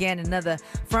 once again, another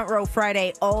front row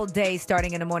Friday all day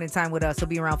starting in the morning time with us. So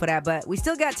be around for that. But we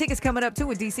still got tickets coming up, too,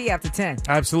 with DC after 10.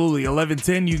 Absolutely.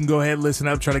 11:10. You can go ahead and listen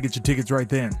up. Try to get your tickets right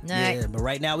then. Yeah, but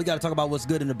right now we got to talk about what's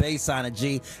good in the Bay, Sana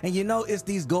G. And it's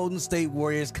these Golden State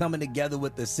Warriors coming together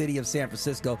with the city of San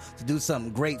Francisco to do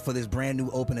something great for this brand new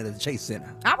opening at the Chase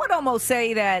Center. I would almost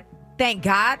say that thank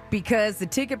God, because the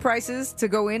ticket prices to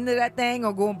go into that thing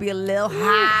are going to be a little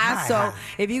high. So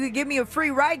if you could give me a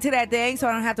free ride to that thing so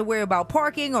I don't have to worry about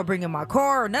parking or bringing my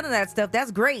car or none of that stuff,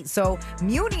 that's great. So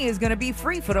Muni is going to be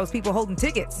free for those people holding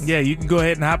tickets. Yeah, you can go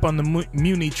ahead and hop on the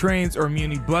Muni trains or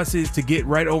Muni buses to get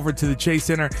right over to the Chase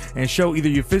Center and show either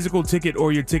your physical ticket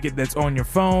or your ticket that's on your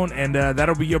phone, and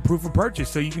that'll be your proof of purchase.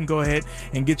 So you can go ahead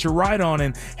and get your ride on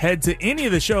and head to any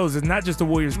of the shows. It's not just the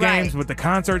Warriors games, but the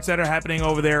concerts that are happening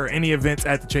over there or any events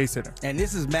at the Chase Center. And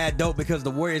this is mad dope because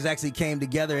the Warriors actually came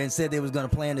together and said they was going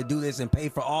to plan to do this and pay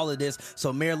for all of this.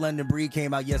 So Mayor London Breed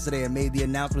came out yesterday and made the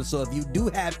announcement. So if you do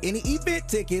have any event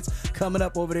tickets coming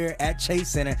up over there at Chase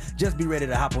Center, just be ready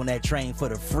to hop on that train for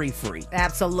the free.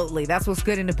 Absolutely. That's what's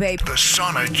good in the Bay. The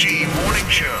Sana G Morning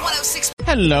Show. 106.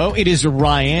 Hello, it is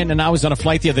Ryan, and I was on a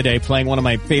flight the other day playing one of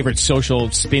my favorite social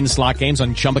spin slot games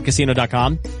on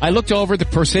ChumbaCasino.com. I looked over at the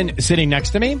person sitting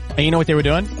next to me, and you know what they were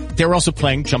doing? They were also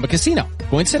playing Chumba Casino.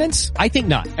 Coincidence? I think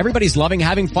not. Everybody's loving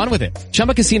having fun with it.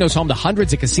 Chumba Casino is home to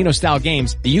hundreds of casino-style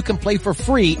games that you can play for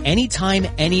free anytime,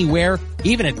 anywhere,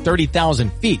 even at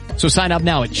 30,000 feet. So sign up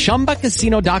now at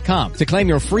ChumbaCasino.com to claim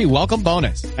your free welcome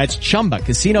bonus. That's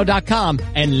ChumbaCasino.com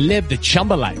and live the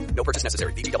Chumba life. No purchase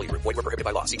necessary. VGW. Void where prohibited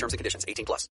by law. See terms and conditions. 18+.